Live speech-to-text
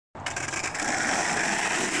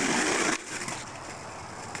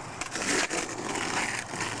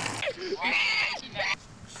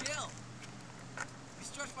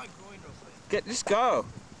Just go.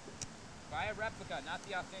 Buy a replica, not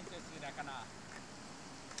the authentic CizreK.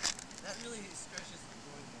 That really stretches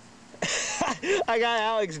the joint. I got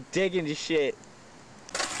Alex digging to shit.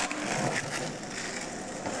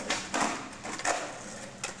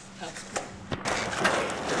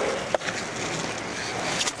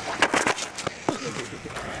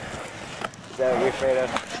 Is that what you're afraid of?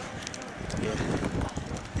 Yeah.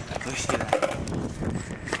 Push it out.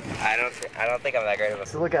 I don't think I'm that great of a.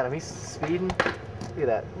 So look at him, he's speeding. Look at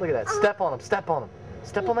that, look at that. Step on him, step on him.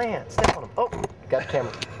 Step on my hand, step on him. Oh, got the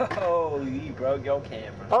camera. Oh, you broke your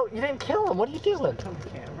camera. Oh, you didn't kill him, what are you doing?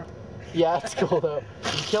 Camera. Yeah, that's cool though.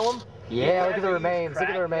 Did you kill him? Yeah, look at the remains, look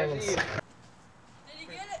at the remains. Did you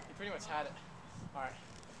get it? You pretty much had it. Alright.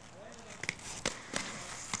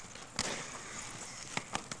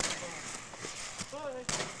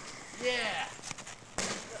 Yeah!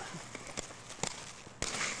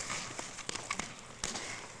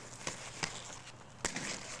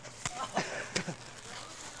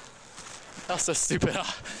 That was so stupid.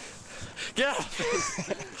 Get out!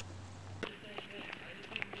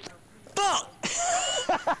 Fuck!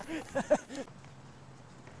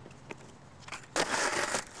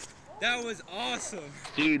 That was awesome!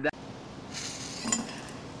 Dude,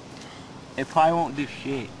 it probably won't do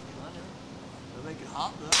shit. It'll make it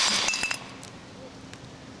hot though.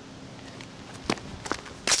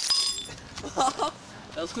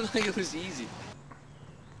 That looked like it was easy.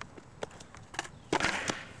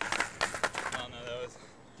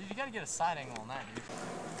 Dude, you gotta get a side angle on that, dude.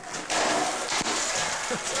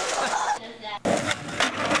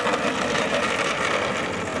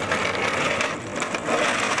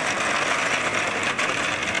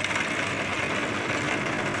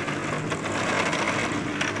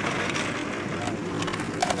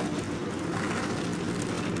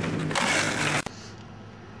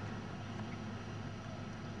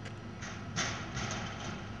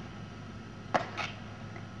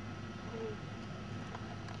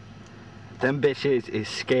 Them bitches is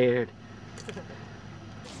scared.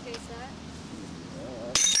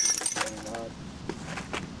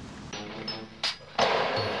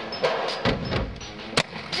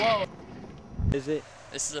 Whoa! Is it?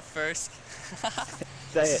 This is the first.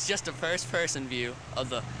 Say This it. is just a first-person view of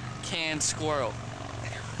the canned squirrel.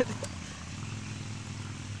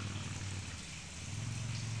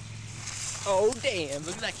 Oh damn!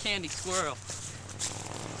 Look at that candy squirrel.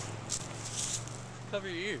 Cover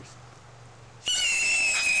your ears.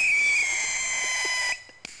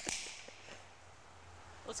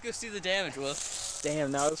 Let's go see the damage, Will.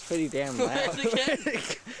 Damn, that was pretty damn loud. Where's the candy?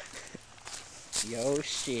 Yo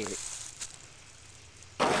shit.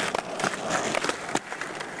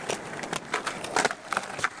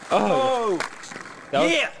 Oh! That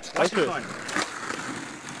was, Yeah! That's good. Fun.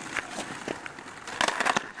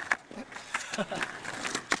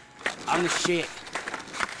 I'm the shit.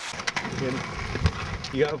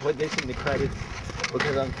 You gotta put this in the credits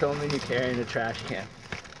because I'm filming you carrying a trash can.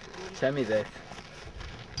 Send me this.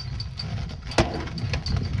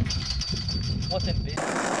 What's in this?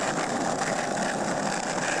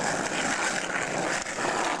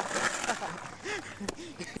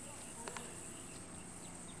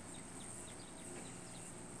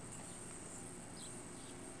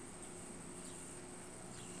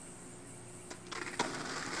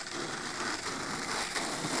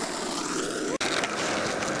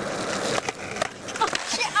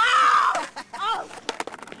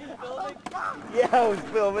 Yeah, I was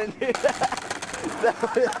filming.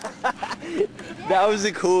 That was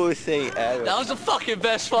the coolest thing ever. That was the fucking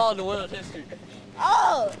best fall in the world history.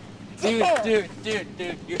 Oh! Dude,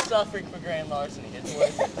 you're suffering for grand larceny. It's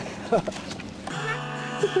worth it.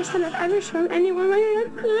 The first time I've ever shown anyone my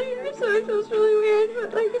hand, so it feels really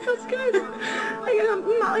weird, but like it feels good. Like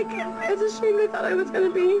I'm not like as ashamed I thought I was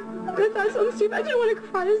gonna be. I thought it was so stupid. I didn't want to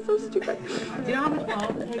cry. It's so stupid. Do you know how much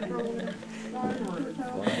balls it takes?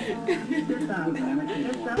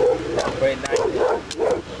 Wait, nice.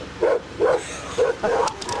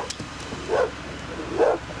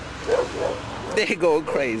 They go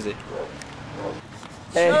crazy.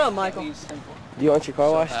 Hey, Shut up, Michael. do you want your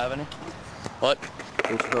car washed? Have any? What?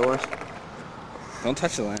 Want your car washed? Don't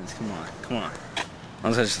touch the lens. Come on, come on.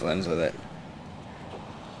 Don't touch the lens with it.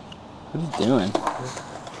 What are you doing?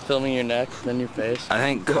 Filming your neck, then your face. I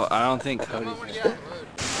don't think Cody's.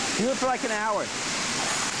 Do it for like an hour.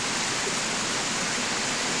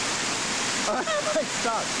 Alright,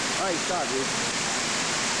 stop. Alright, stop, dude.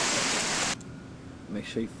 Make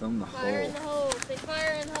sure you film the Fire in hole. the hole. Say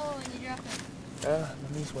fire in the hole when you drop it.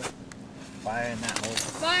 Let me sweat. Fire in that hole.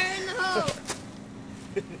 Fire in the hole.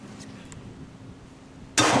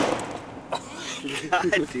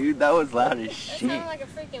 God, dude, that was loud as That shit. sounded like a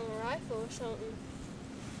freaking rifle or something.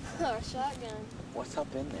 Or a shotgun. What's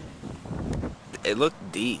up in there? It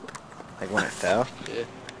looked deep. Like when it fell? Yeah.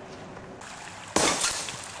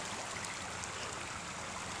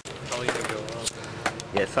 Probably gonna go up.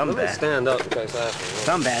 Yeah, something Let me bad. stand up in case I have to.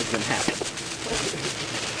 Something bad's gonna happen.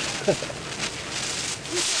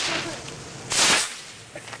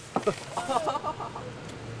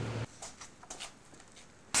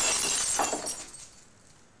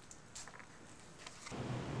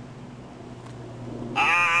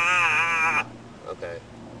 Ah! Okay.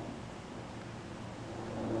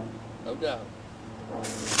 No doubt.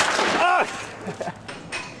 Ah!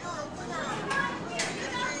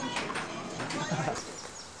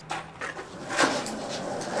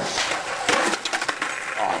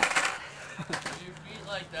 Your feet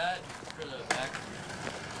like that for the back.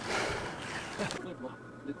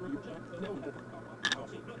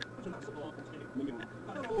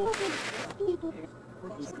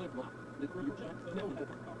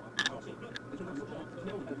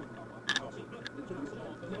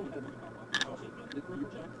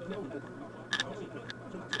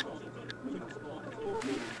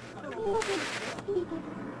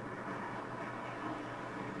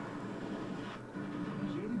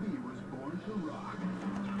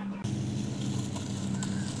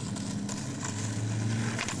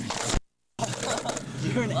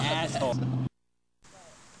 You're an asshole.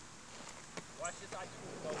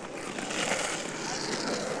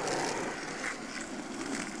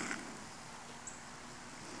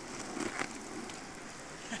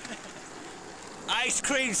 Ice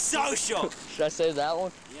cream social! Should I save that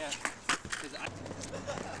one? Yeah.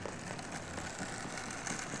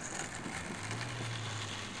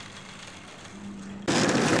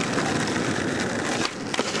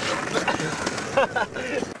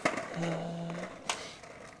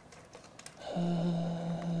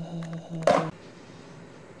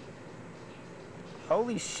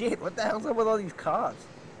 Holy shit, what the hell's up with all these cars?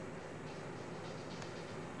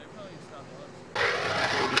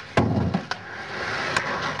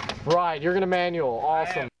 Right, you're gonna manual.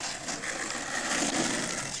 Awesome.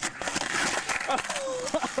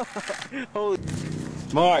 Holy.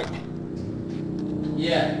 Mark,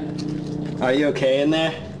 Yeah. are you okay in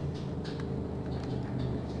there?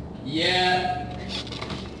 Yeah.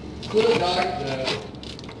 Good dark though.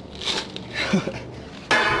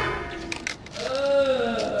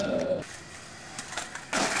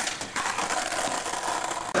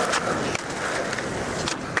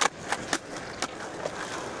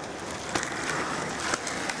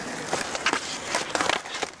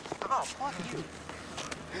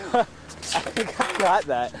 I think I got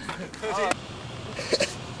that.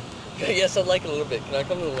 Yes, I'd like it a little bit. Can I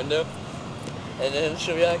come to the window? And then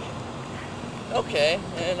she'll be like, okay,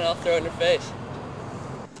 and I'll throw it in her face.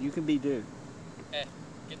 You can be dude. Hey,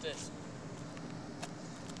 get this.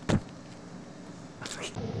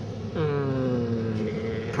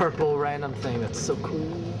 Purple random thing. That's so cool.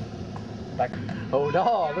 Back. Oh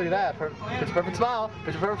dog, look at that. Picture perfect smile.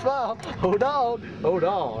 Picture perfect smile. Oh dog. Oh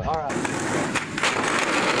dog. All right.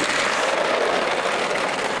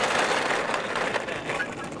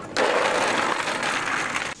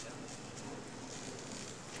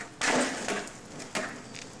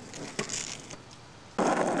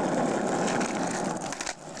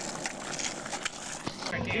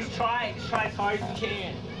 Just try as hard as you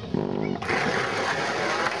can.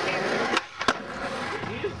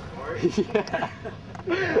 Yeah.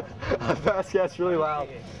 A fast gas really loud.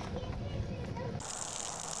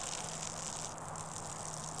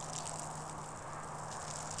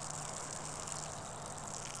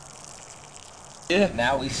 Yeah.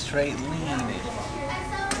 Now we straight lean it.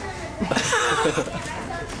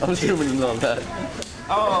 I'm zooming in on that.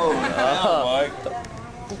 Oh, no, Mark.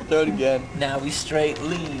 Throw it again. Now we straight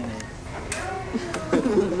lean it.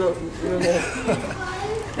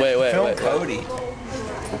 Wait. Film Cody.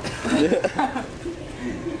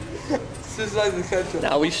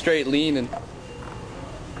 Now we straight leaning.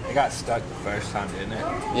 It got stuck the first time, didn't it?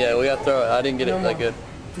 Yeah, we gotta throw it. I didn't get it that good.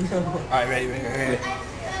 Alright, ready.